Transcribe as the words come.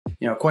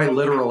quite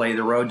literally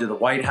the road to the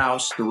White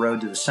House, the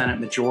road to the Senate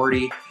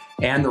majority,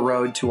 and the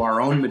road to our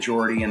own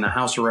majority in the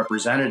House of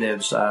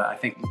Representatives, I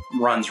think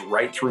runs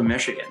right through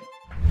Michigan.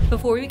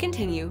 Before we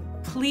continue,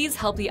 please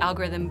help the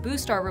algorithm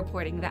boost our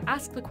reporting that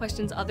asks the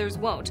questions others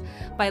won't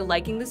by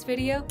liking this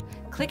video,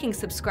 clicking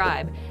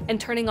subscribe,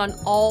 and turning on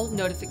all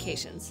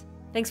notifications.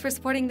 Thanks for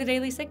supporting the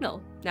Daily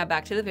Signal. Now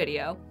back to the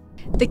video.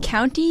 The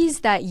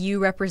counties that you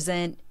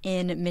represent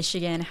in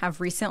Michigan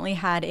have recently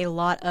had a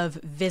lot of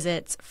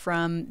visits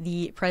from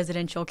the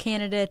presidential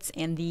candidates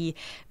and the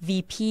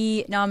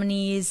VP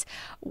nominees.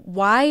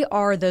 Why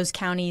are those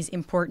counties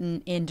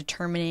important in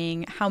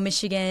determining how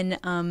Michigan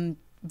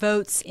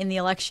votes in the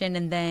election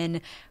and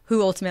then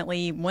who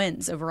ultimately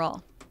wins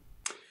overall?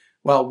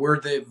 Well, we're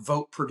the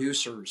vote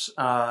producers.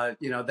 That's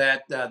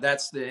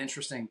the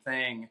interesting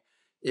thing.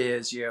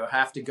 Is you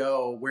have to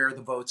go where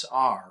the votes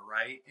are,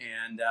 right?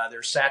 And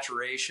there's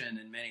saturation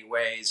in many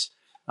ways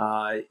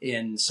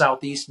in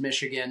Southeast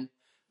Michigan.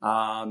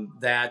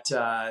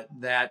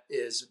 That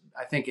is,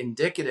 I think,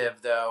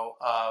 indicative, though,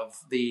 of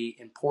the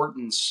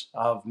importance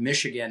of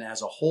Michigan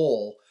as a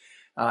whole.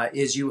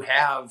 Is you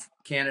have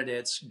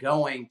candidates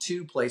going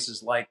to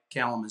places like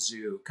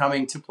Kalamazoo,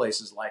 coming to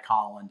places like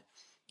Holland.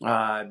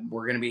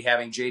 We're going to be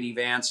having J.D.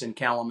 Vance in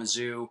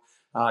Kalamazoo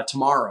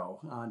tomorrow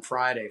on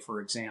Friday,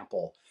 for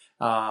example.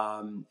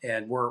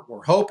 And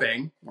we're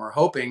hoping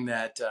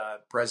that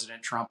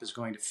President Trump is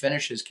going to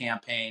finish his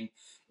campaign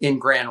in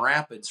Grand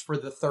Rapids for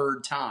the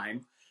third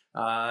time.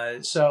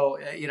 It's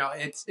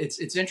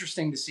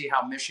interesting to see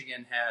how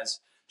Michigan has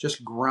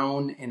just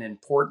grown in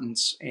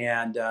importance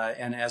and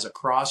as a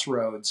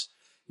crossroads.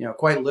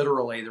 Quite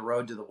literally, the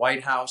road to the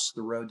White House,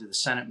 the road to the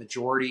Senate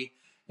majority,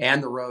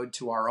 and the road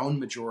to our own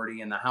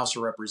majority in the House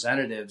of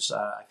Representatives,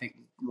 I think,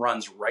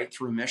 runs right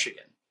through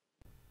Michigan.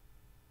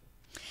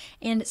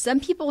 And some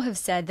people have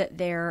said that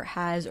there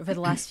has, over the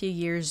last few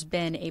years,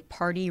 been a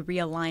party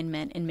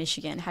realignment in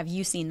Michigan. Have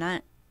you seen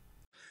that?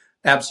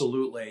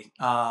 Absolutely.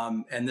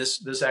 And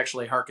this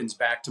actually harkens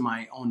back to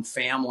my own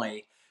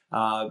family.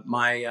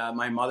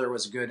 My mother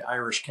was a good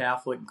Irish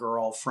Catholic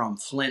girl from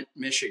Flint,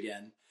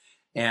 Michigan.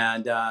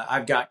 And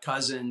I've got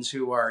cousins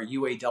who are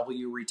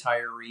UAW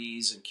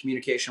retirees and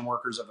Communication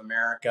Workers of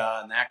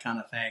America and that kind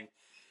of thing.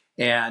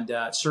 And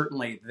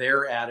certainly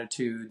their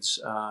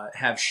attitudes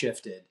have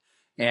shifted.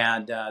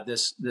 And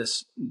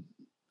this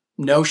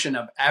notion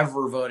of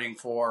ever voting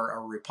for a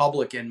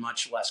Republican,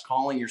 much less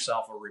calling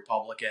yourself a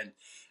Republican,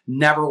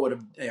 never would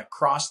have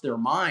crossed their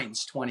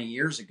minds 20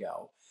 years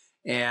ago.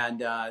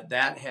 And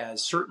that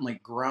has certainly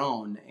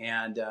grown.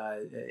 And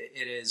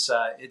it's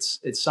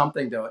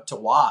something to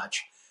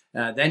watch.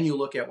 Then you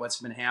look at what's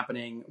been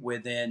happening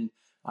within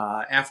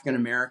African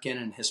American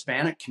and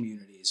Hispanic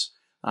communities.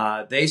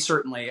 They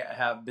certainly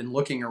have been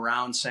looking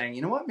around saying,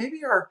 you know what,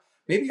 maybe our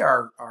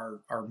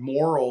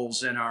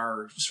morals and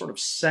our sort of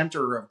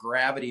center of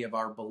gravity of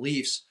our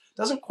beliefs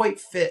doesn't quite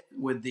fit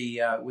with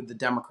the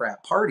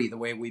Democrat Party the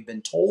way we've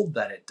been told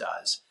that it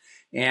does.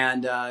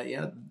 And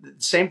the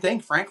same thing,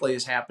 frankly,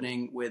 is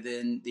happening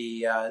within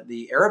the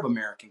Arab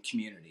American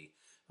community.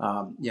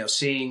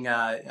 Seeing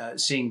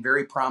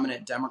very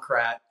prominent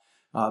Democrat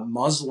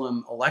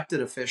Muslim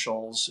elected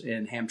officials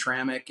in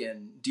Hamtramck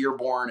and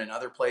Dearborn and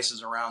other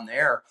places around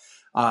there,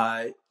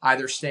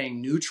 either staying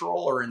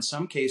neutral or in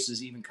some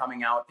cases even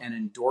coming out and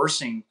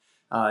endorsing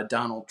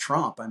Donald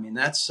Trump. I mean,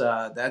 that's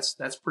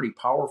pretty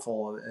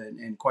powerful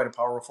and quite a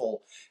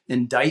powerful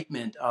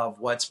indictment of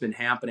what's been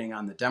happening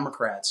on the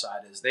Democrat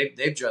side. Is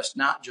they've just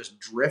not just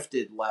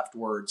drifted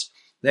leftwards,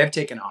 they've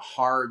taken a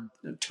hard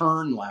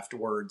turn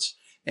leftwards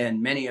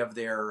in many of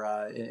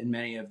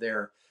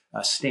their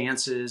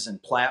stances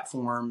and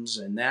platforms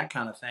and that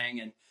kind of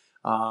thing. And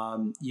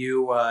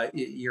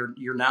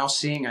you're now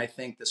seeing, I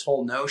think, this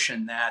whole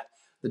notion that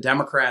the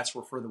Democrats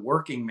were for the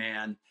working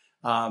man.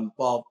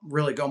 Well,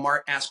 really,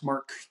 ask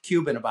Mark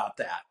Cuban about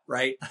that,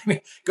 right? I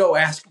mean, go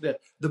ask the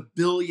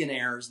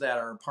billionaires that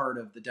are part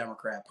of the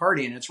Democrat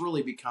Party, and it's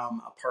really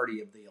become a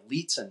party of the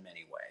elites in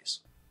many ways.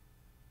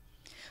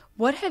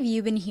 What have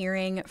you been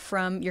hearing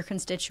from your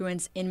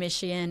constituents in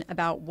Michigan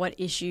about what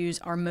issues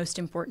are most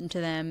important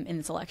to them in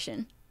this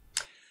election?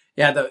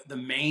 Yeah, the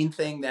main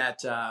thing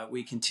that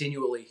we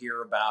continually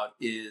hear about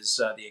is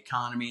the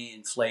economy,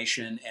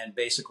 inflation, and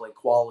basically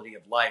quality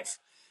of life.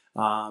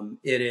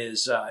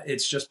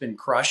 It's just been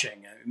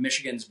crushing.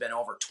 Michigan's been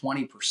over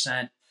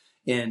 20%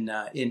 in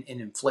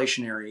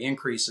inflationary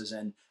increases,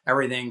 and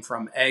everything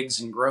from eggs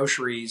and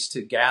groceries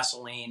to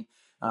gasoline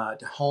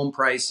to home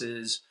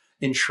prices,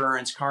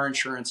 insurance. Car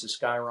insurance has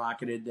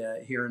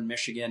skyrocketed here in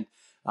Michigan.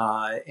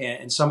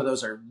 And some of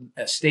those are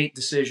state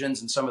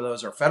decisions and some of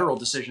those are federal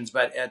decisions.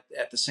 But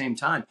at the same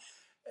time,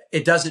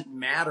 it doesn't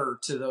matter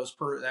to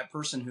that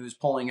person who's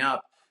pulling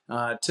up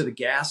to the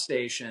gas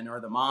station or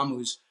the mom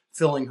who's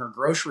filling her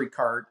grocery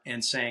cart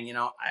and saying,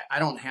 I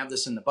don't have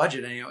this in the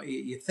budget. And,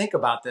 you think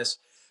about this,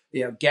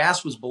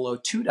 gas was below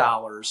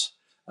 $2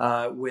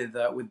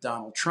 with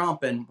Donald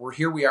Trump. And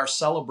we are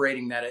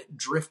celebrating that it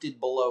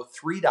drifted below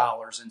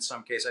 $3 in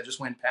some case. I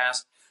just went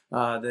past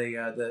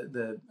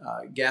the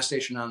gas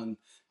station on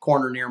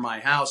corner near my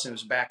house, and it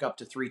was back up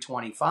to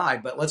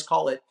 $3.25. But let's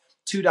call it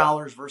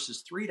 $2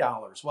 versus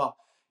 $3. Well,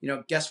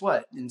 guess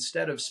what?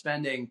 Instead of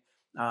spending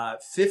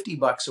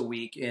 $50 a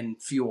week in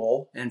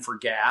fuel and for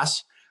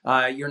gas,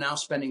 you're now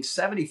spending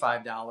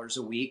 $75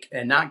 a week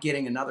and not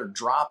getting another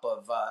drop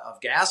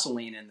of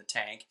gasoline in the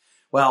tank.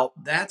 Well,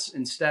 that's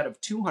instead of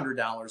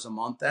 $200 a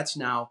month, that's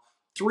now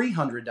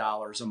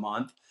 $300 a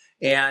month.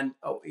 And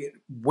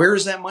where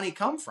does that money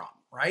come from,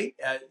 right?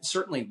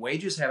 Certainly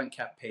wages haven't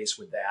kept pace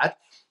with that.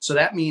 So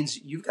that means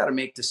you've got to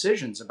make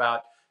decisions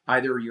about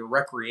either your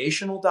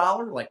recreational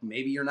dollar, like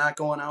maybe you're not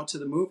going out to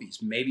the movies,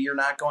 maybe you're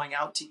not going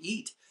out to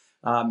eat.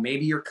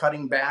 Maybe you're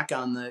cutting back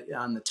on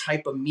the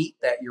type of meat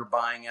that you're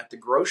buying at the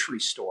grocery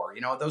store.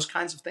 Those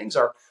kinds of things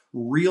are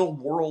real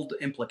world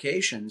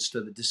implications to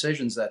the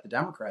decisions that the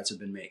Democrats have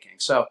been making.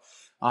 So,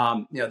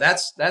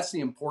 that's the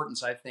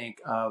importance, I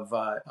think, of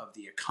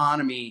the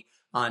economy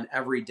on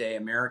everyday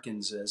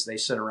Americans as they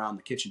sit around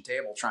the kitchen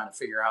table trying to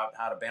figure out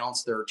how to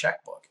balance their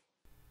checkbook.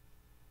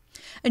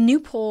 A new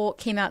poll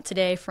came out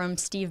today from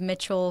Steve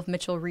Mitchell of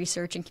Mitchell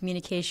Research and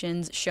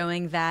Communications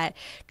showing that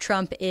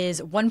Trump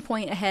is 1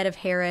 point ahead of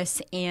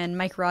Harris and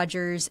Mike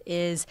Rogers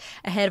is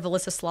ahead of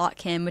Alyssa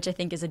Slotkin, which I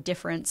think is a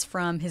difference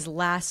from his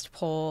last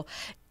poll.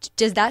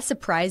 Does that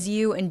surprise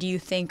you? And do you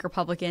think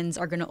Republicans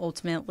are going to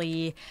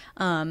ultimately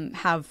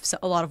have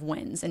a lot of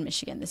wins in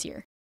Michigan this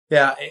year?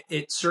 Yeah,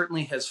 it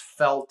certainly has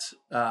felt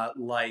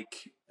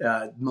like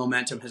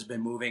momentum has been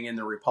moving in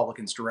the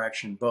Republicans'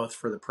 direction, both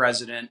for the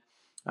president,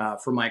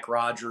 for Mike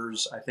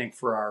Rogers, I think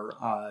for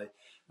our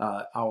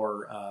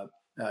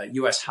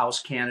U.S.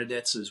 House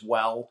candidates as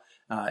well.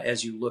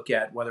 As you look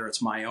at whether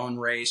it's my own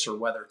race or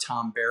whether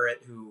Tom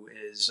Barrett, who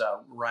is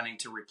running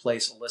to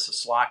replace Alyssa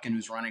Slotkin,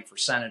 who's running for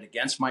Senate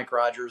against Mike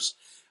Rogers,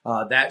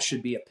 that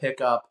should be a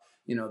pickup.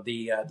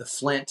 The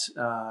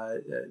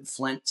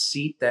Flint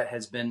seat that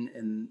has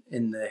been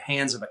in the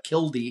hands of a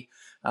Kildee.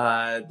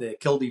 The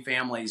Kildee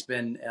family has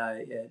been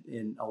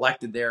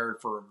elected there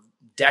for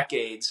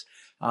decades.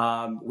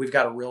 We've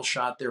got a real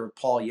shot there with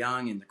Paul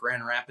Young in the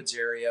Grand Rapids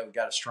area. We've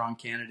got a strong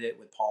candidate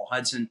with Paul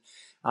Hudson.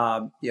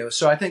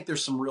 So I think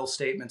there's some real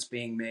statements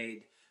being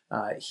made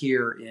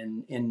here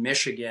in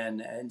Michigan,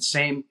 and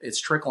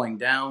it's trickling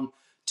down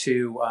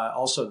to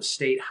also the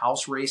state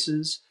House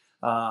races.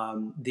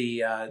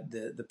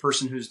 The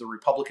person who's the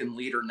Republican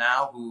leader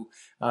now, who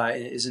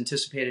is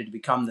anticipated to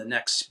become the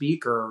next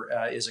speaker,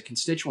 is a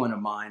constituent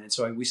of mine, and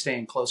so we stay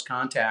in close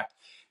contact.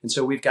 And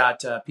so we've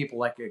got people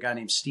like a guy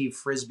named Steve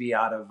Frisbee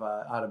out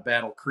of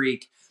Battle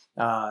Creek,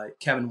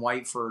 Kevin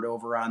Whiteford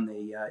over on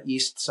the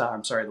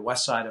the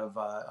west side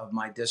of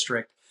my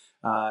district,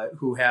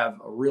 who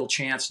have a real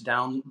chance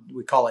down.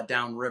 We call it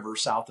downriver,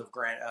 south of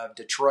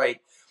Detroit.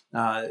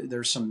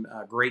 There's some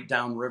great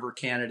downriver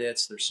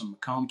candidates. There's some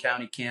Macomb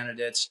County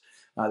candidates.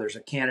 There's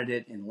a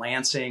candidate in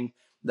Lansing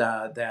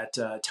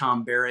that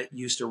Tom Barrett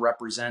used to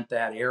represent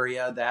that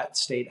area. That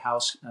state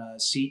house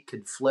seat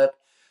could flip.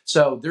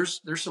 So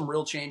there's some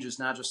real changes,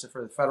 not just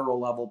for the federal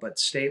level, but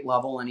state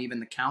level and even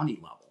the county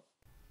level.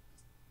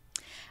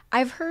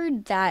 I've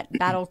heard that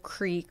Battle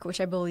Creek,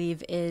 which I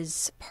believe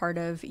is part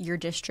of your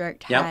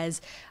district,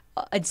 has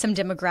some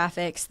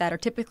demographics that are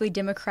typically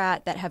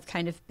Democrat that have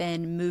kind of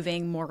been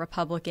moving more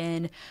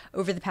Republican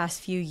over the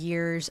past few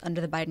years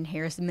under the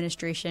Biden-Harris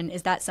administration.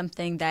 Is that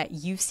something that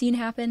you've seen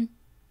happen?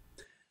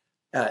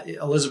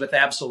 Elizabeth,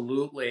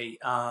 absolutely.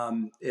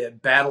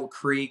 Battle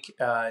Creek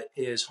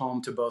is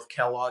home to both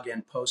Kellogg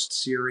and Post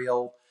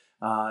cereal.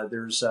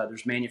 There's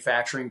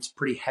manufacturing. It's a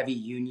pretty heavy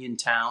union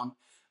town.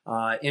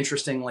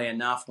 Interestingly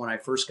enough, when I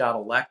first got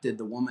elected,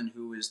 the woman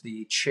who is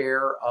the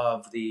chair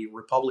of the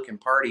Republican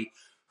Party,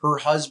 her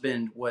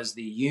husband was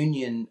the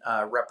union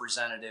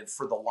representative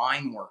for the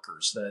line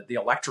workers, the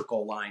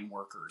electrical line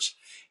workers.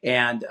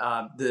 And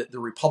the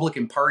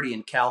Republican Party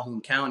in Calhoun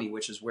County,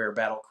 which is where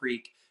Battle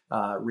Creek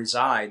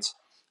resides,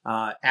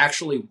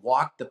 actually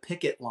walked the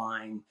picket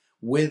line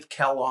with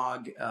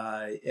Kellogg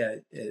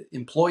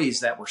employees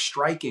that were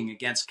striking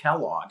against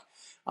Kellogg.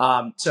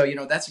 So,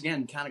 that's,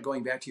 again, kind of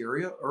going back to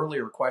your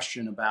earlier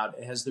question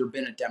about, has there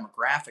been a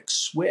demographic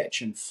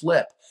switch and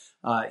flip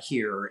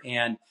here?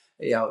 And,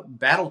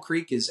 Battle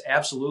Creek is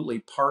absolutely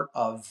part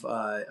of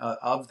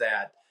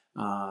that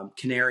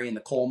canary in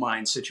the coal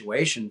mine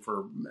situation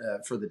for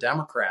the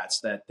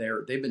Democrats, that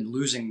they've been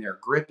losing their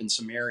grip in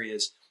some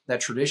areas that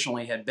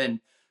traditionally had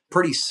been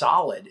pretty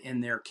solid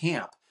in their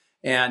camp.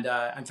 And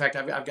in fact,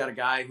 I've got a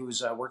guy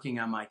who's working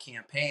on my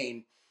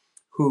campaign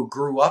who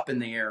grew up in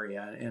the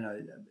area in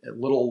a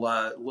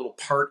little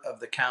part of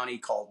the county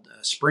called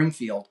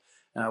Springfield,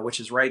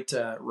 which is right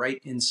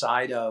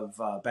inside of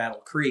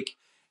Battle Creek.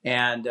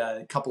 And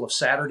a couple of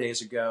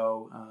Saturdays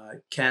ago,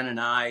 Ken and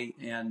I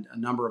and a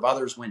number of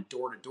others went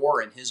door to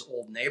door in his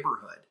old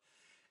neighborhood.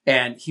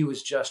 And he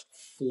was just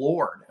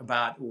floored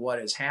about what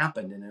has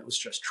happened. And it was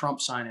just Trump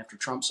sign after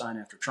Trump sign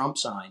after Trump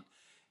sign.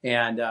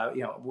 And, I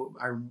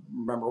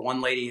remember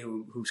one lady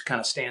who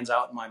kind of stands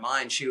out in my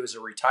mind. She was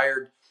a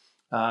retired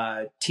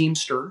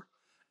Teamster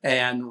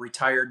and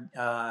retired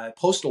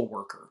postal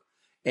worker.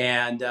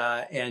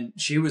 And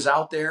she was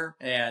out there,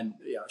 and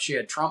she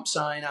had Trump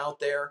sign out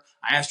there.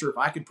 I asked her if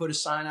I could put a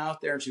sign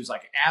out there, and she was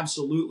like,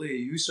 "Absolutely,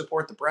 you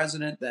support the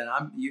president, then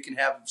you can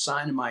have a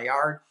sign in my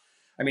yard."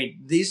 I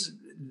mean, these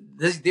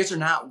are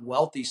not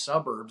wealthy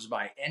suburbs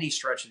by any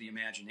stretch of the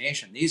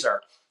imagination. These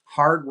are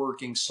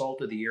hardworking,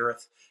 salt of the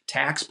earth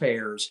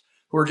taxpayers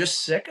who are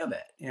just sick of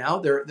it.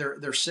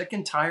 They're sick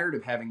and tired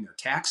of having their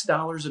tax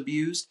dollars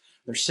abused.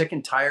 They're sick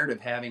and tired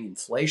of having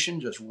inflation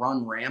just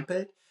run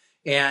rampant.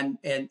 And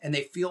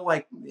they feel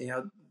like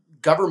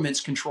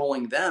government's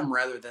controlling them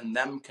rather than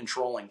them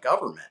controlling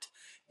government,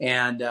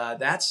 and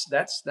that's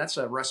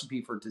a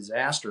recipe for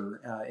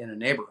disaster in a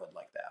neighborhood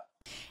like that.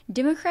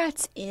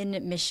 Democrats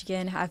in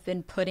Michigan have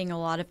been putting a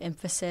lot of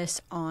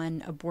emphasis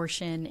on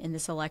abortion in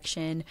this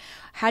election.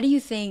 How do you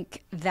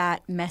think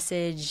that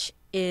message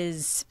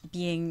is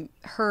being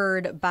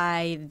heard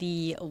by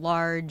the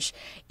large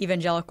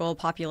evangelical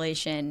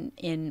population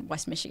in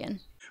West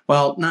Michigan?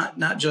 Well,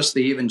 not just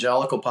the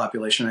evangelical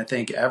population. I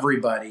think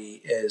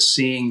everybody is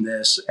seeing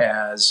this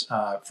as,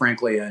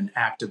 frankly, an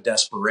act of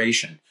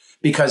desperation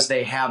because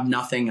they have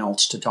nothing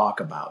else to talk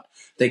about.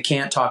 They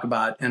can't talk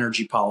about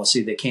energy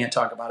policy. They can't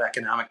talk about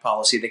economic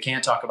policy. They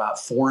can't talk about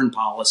foreign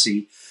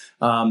policy.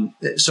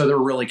 So they're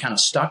really kind of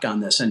stuck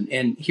on this.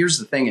 And here's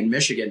the thing in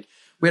Michigan,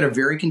 we had a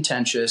very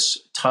contentious,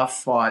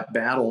 tough fought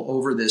battle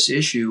over this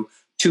issue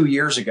 2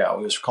 years ago.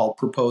 It was called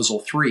Proposal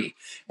 3,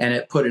 and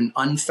it put an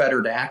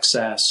unfettered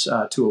access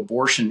to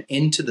abortion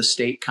into the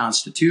state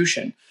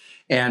constitution.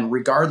 And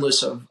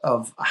regardless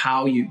of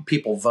how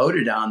people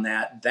voted on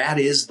that, that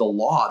is the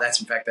law.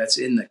 That's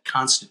in the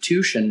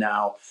Constitution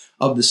now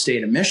of the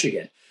state of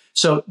Michigan.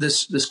 So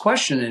this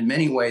question in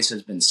many ways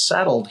has been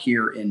settled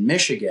here in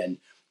Michigan,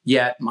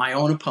 yet my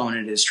own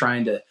opponent is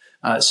trying to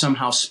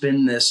somehow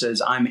spin this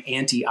as I'm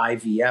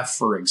anti-IVF,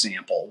 for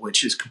example,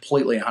 which is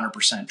completely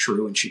 100%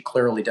 true. And she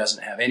clearly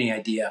doesn't have any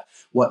idea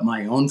what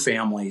my own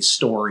family's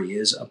story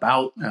is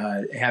about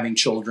having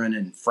children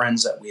and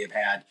friends that we have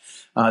had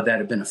that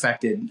have been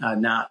affected,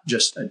 not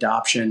just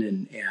adoption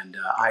and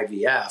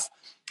IVF.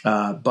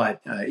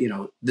 But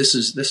this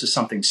is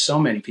something so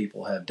many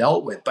people have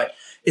dealt with, but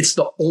it's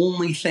the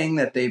only thing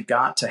that they've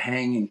got to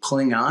hang and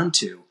cling on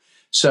to.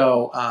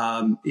 So,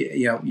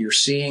 you're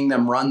seeing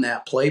them run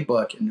that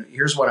playbook. And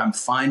here's what I'm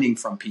finding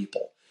from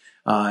people.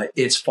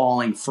 It's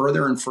falling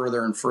further and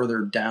further and further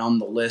down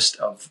the list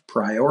of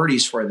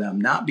priorities for them,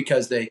 not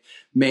because they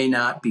may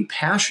not be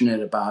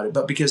passionate about it,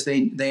 but because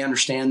they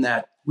understand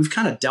that we've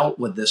kind of dealt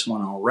with this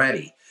one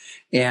already.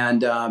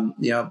 And,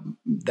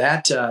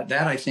 that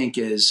I think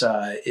is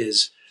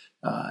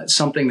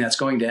something that's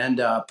going to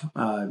end up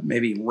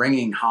maybe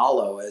ringing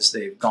hollow as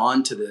they've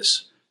gone to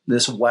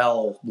this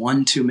well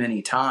one too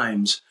many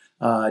times,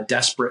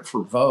 desperate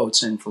for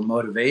votes and for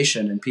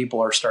motivation. And people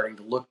are starting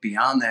to look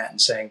beyond that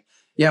and saying,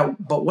 yeah,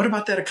 but what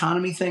about that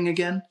economy thing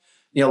again?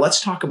 Let's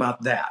talk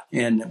about that.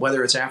 And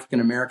whether it's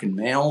African-American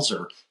males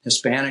or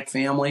Hispanic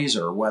families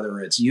or whether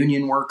it's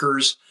union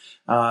workers,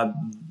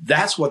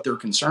 that's what they're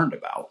concerned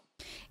about.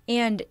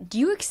 And do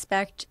you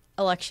expect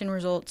election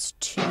results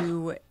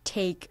to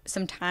take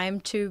some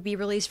time to be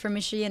released from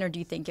Michigan, or do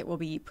you think it will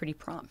be pretty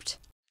prompt?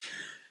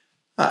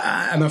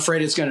 I'm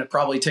afraid it's going to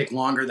probably take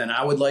longer than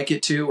I would like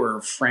it to,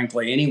 or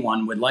frankly,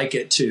 anyone would like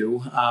it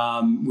to.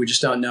 We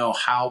just don't know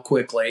how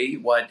quickly.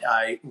 What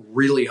I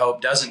really hope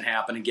doesn't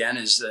happen again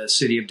is the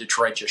city of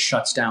Detroit just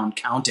shuts down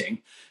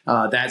counting.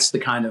 That's the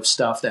kind of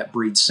stuff that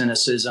breeds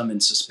cynicism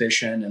and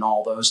suspicion and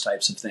all those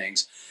types of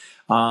things.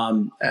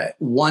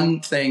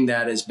 One thing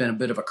that has been a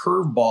bit of a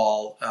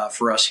curveball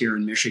for us here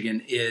in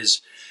Michigan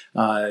is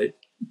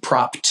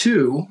Prop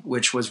 2,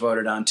 which was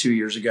voted on 2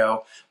 years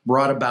ago,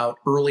 brought about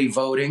early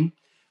voting.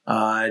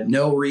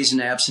 No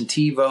reason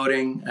absentee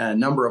voting, a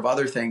number of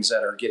other things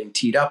that are getting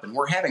teed up. And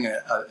we're having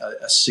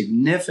a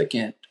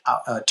significant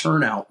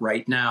turnout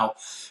right now,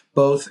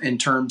 both in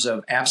terms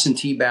of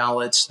absentee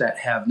ballots that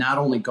have not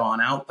only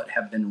gone out, but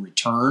have been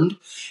returned,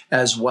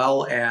 as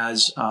well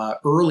as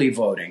early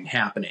voting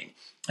happening.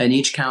 And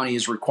each county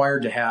is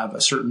required to have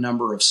a certain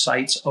number of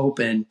sites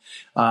open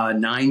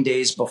 9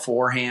 days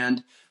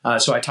beforehand.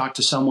 So I talked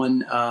to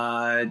someone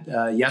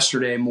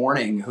yesterday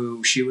morning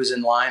who she was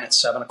in line at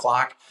 7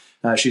 o'clock.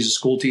 She's a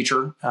school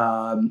teacher,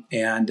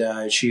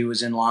 and she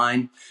was in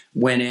line,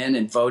 went in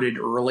and voted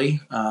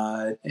early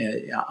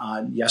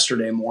on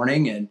yesterday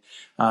morning,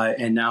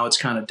 and now it's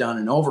kind of done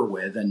and over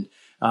with. And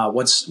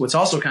what's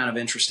also kind of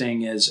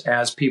interesting is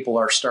as people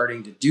are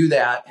starting to do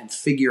that and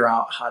figure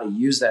out how to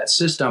use that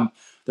system,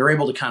 they're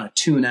able to kind of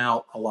tune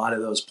out a lot of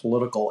those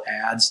political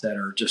ads that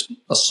are just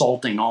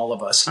assaulting all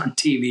of us on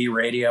TV,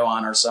 radio,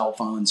 on our cell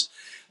phones,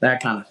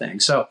 that kind of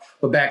thing. So,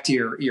 but back to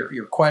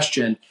your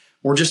question,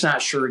 we're just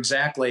not sure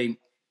exactly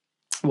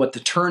what the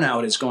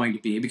turnout is going to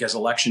be because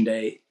Election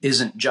Day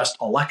isn't just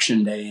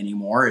Election Day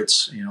anymore.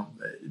 It's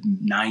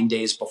 9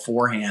 days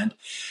beforehand,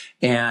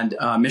 and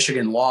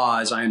Michigan law,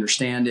 as I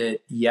understand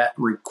it, yet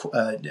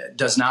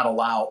does not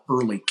allow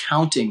early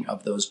counting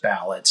of those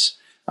ballots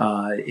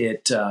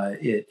it's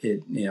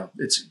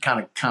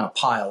kind of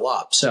pile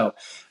up. So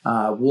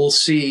we'll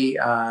see.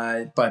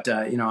 But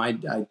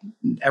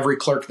every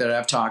clerk that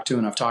I've talked to,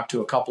 and I've talked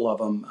to a couple of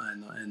them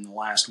in the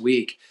last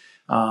week,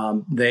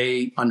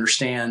 they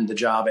understand the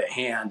job at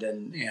hand,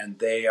 and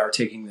they are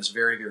taking this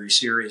very, very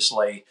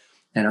seriously,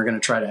 and are going to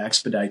try to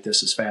expedite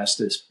this as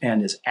fast as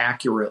and as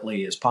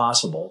accurately as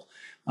possible.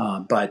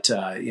 But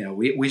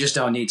we just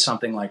don't need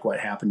something like what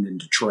happened in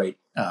Detroit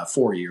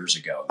 4 years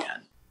ago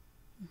again.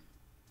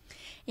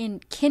 In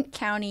Kent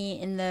County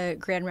in the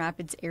Grand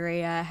Rapids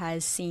area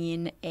has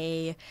seen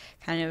a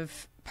kind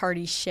of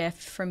party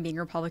shift from being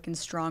a Republican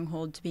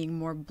stronghold to being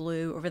more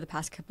blue over the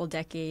past couple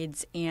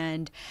decades.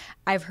 And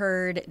I've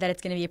heard that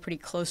it's going to be a pretty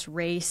close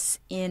race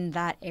in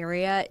that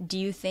area. Do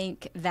you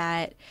think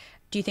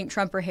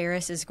Trump or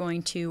Harris is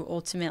going to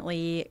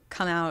ultimately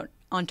come out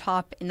on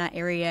top in that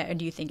area? And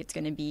do you think it's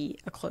going to be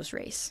a close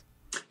race?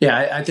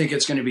 Yeah, I think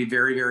it's going to be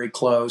very, very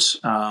close.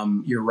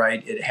 You're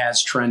right. It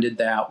has trended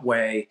that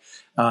way.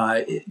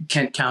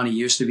 Kent County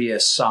used to be a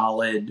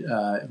solid,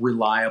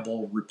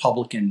 reliable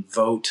Republican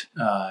vote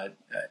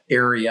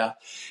area,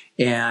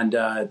 and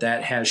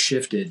that has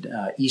shifted.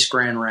 East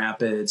Grand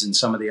Rapids and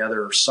some of the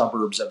other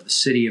suburbs of the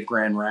city of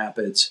Grand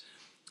Rapids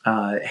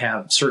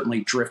have certainly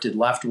drifted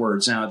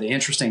leftwards. Now, the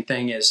interesting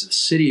thing is the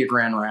city of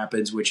Grand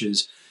Rapids, which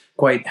is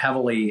quite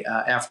heavily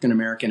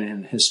African-American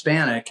and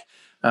Hispanic,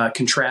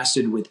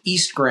 contrasted with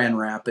East Grand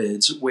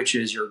Rapids, which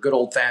is your good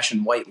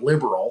old-fashioned white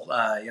liberal,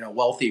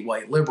 wealthy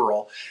white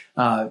liberal,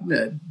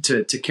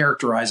 to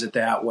characterize it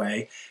that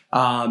way.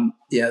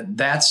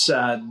 That's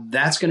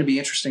going to be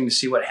interesting to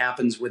see what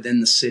happens within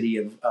the city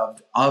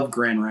of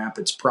Grand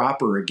Rapids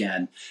proper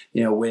again,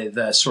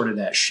 with sort of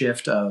that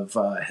shift of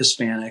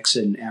Hispanics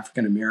and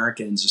African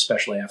Americans,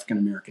 especially African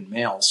American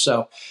males.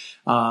 So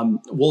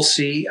we'll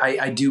see.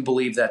 I do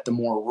believe that the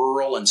more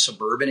rural and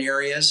suburban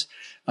areas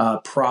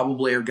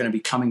probably are going to be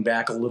coming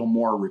back a little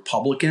more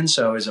Republican.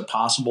 So is it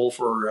possible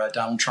for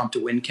Donald Trump to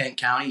win Kent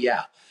County?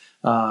 Yeah,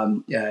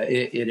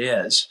 it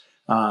is.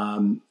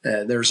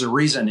 There's a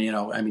reason,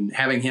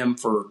 having him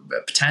for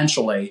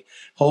potentially,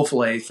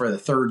 hopefully for the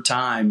third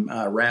time,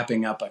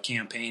 wrapping up a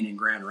campaign in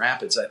Grand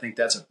Rapids. I think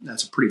that's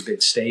a pretty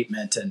big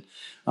statement. And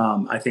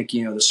I think,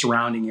 the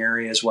surrounding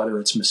areas, whether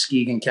it's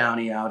Muskegon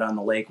County out on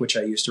the lake, which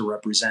I used to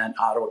represent,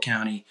 Ottawa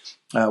County,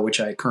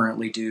 which I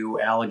currently do,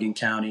 Allegan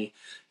County,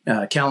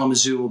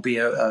 Kalamazoo will be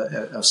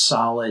a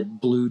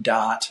solid blue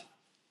dot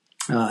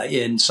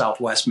in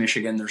Southwest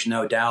Michigan. There's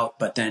no doubt.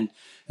 But then,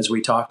 as we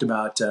talked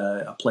about,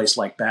 a place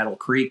like Battle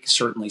Creek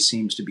certainly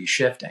seems to be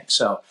shifting.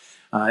 So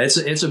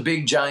it's a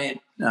big, giant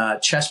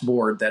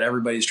chessboard that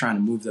everybody's trying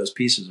to move those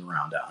pieces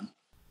around on.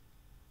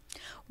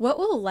 What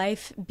will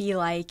life be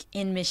like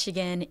in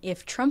Michigan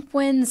if Trump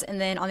wins? And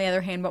then on the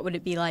other hand, what would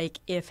it be like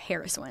if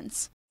Harris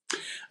wins?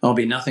 It'll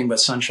be nothing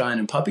but sunshine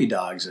and puppy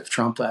dogs if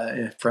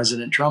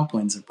President Trump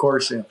wins, of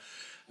course. No,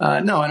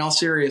 in all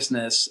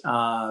seriousness,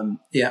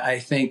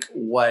 I think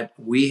what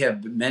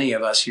many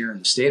of us here in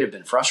the state have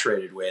been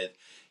frustrated with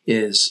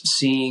is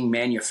seeing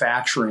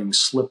manufacturing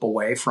slip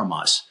away from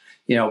us.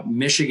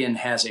 Michigan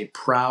has a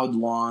proud,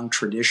 long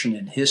tradition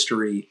and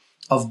history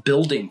of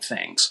building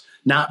things,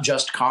 not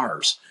just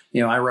cars.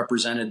 I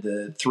represented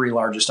the three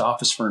largest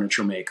office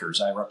furniture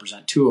makers. I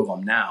represent two of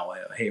them now,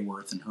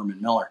 Hayworth and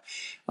Herman Miller.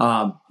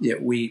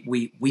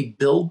 We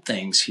build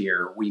things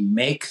here. We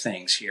make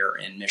things here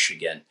in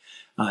Michigan.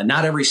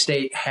 Not every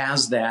state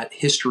has that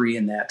history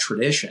and that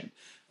tradition.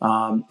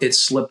 It's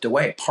slipped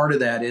away. Part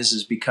of that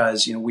is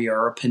because we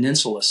are a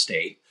peninsula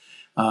state,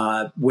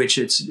 which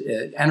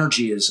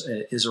energy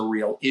is a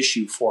real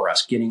issue for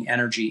us. Getting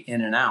energy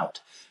in and out.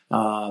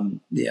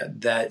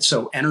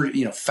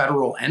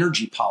 Federal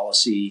energy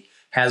policy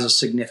has a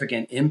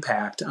significant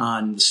impact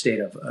on the state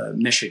of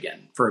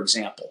Michigan, for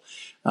example.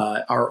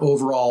 Our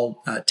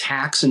overall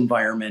tax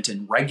environment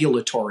and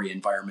regulatory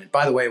environment.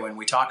 By the way, when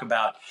we talk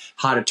about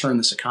how to turn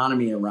this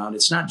economy around,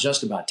 it's not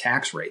just about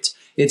tax rates.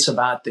 It's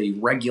about the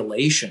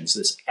regulations,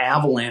 this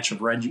avalanche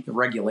of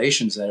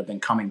regulations that have been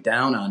coming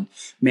down on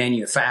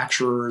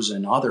manufacturers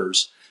and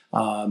others,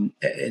 and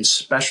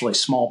especially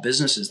small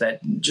businesses that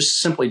just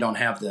simply don't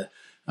have the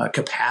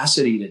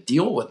capacity to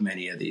deal with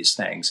many of these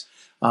things.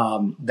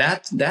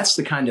 That's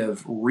the kind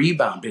of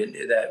rebound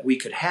that we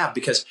could have,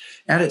 because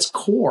at its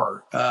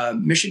core,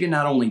 Michigan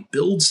not only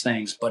builds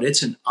things, but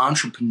it's an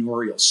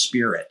entrepreneurial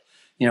spirit.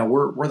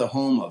 We're the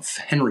home of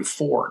Henry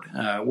Ford.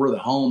 We're the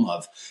home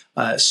of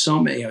so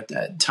many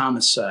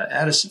Thomas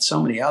Edison,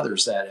 so many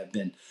others that have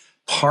been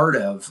part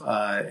of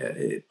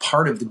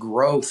the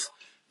growth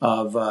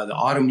of the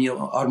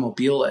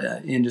automobile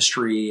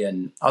industry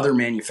and other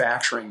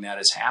manufacturing that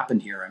has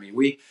happened here. I mean,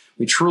 we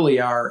truly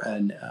are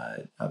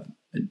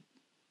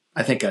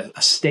I think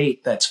a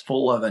state that's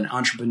full of an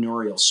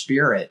entrepreneurial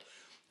spirit,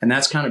 and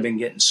that's kind of been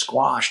getting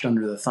squashed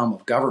under the thumb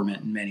of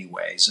government in many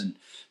ways. And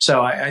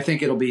so I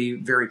think it'll be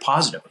very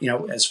positive.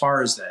 As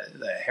far as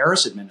the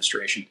Harris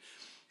administration,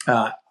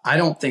 I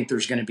don't think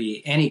there's going to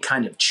be any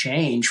kind of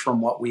change from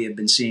what we have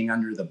been seeing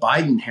under the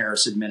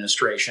Biden-Harris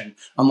administration,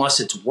 unless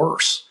it's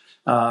worse.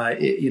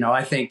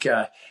 I think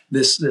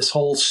this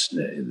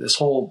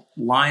whole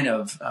line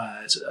of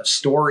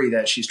story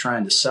that she's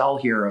trying to sell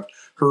here of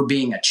her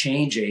being a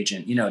change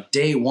agent.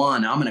 Day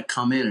one, I'm going to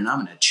come in and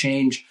I'm going to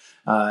change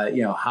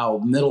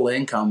how middle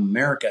income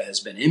America has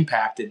been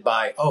impacted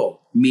by,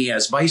 me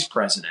as vice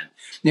president.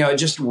 It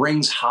just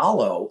rings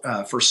hollow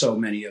for so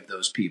many of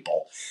those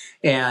people.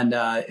 And,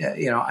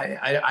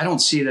 I don't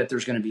see that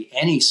there's going to be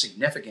any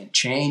significant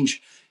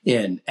change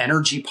in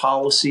energy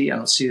policy. I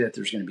don't see that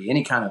there's going to be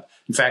any kind of,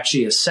 in fact,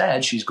 she has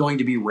said she's going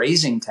to be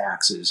raising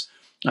taxes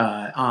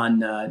on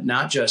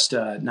not just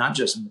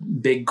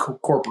big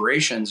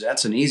corporations.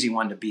 That's an easy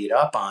one to beat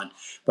up on,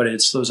 but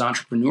it's those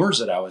entrepreneurs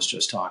that I was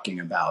just talking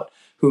about,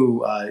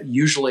 who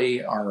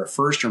usually are a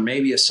first or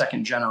maybe a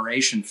second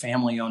generation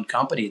family owned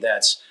company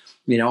that's,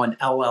 an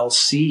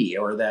LLC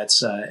or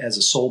that's as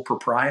a sole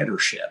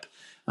proprietorship.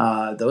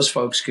 Those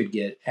folks could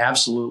get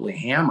absolutely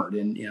hammered.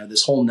 And,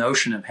 this whole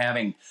notion of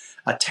having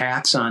a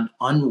tax on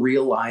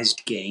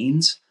unrealized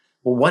gains.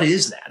 Well, what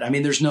is that? I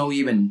mean, there's no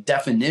even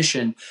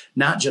definition,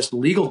 not just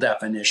legal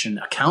definition,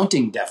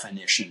 accounting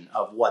definition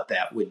of what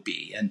that would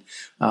be. And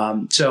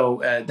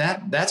so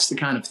that's the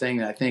kind of thing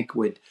that I think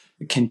would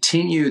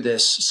continue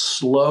this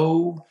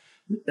slow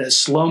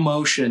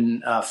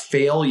motion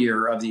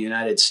failure of the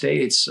United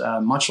States,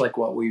 much like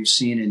what we've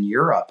seen in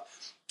Europe.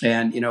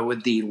 And,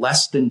 with the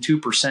less than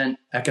 2%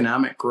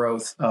 economic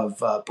growth of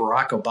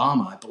Barack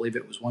Obama, I believe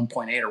it was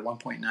 1.8 or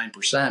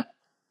 1.9%.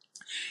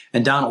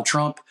 And Donald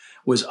Trump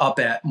was up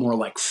at more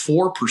like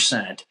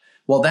 4%.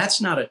 Well, that's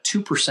not a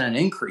 2%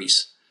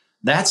 increase.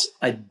 That's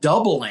a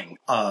doubling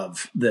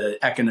of the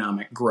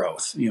economic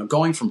growth.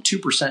 Going from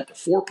 2% to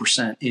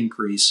 4%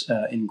 increase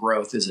in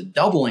growth is a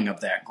doubling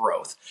of that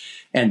growth.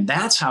 And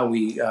that's how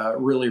we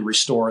really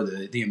restore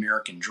the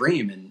American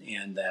dream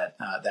and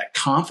that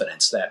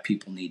confidence that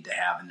people need to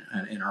have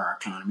in our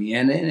economy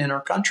and in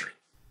our country.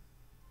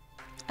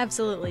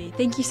 Absolutely.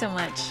 Thank you so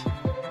much.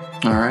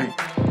 All right.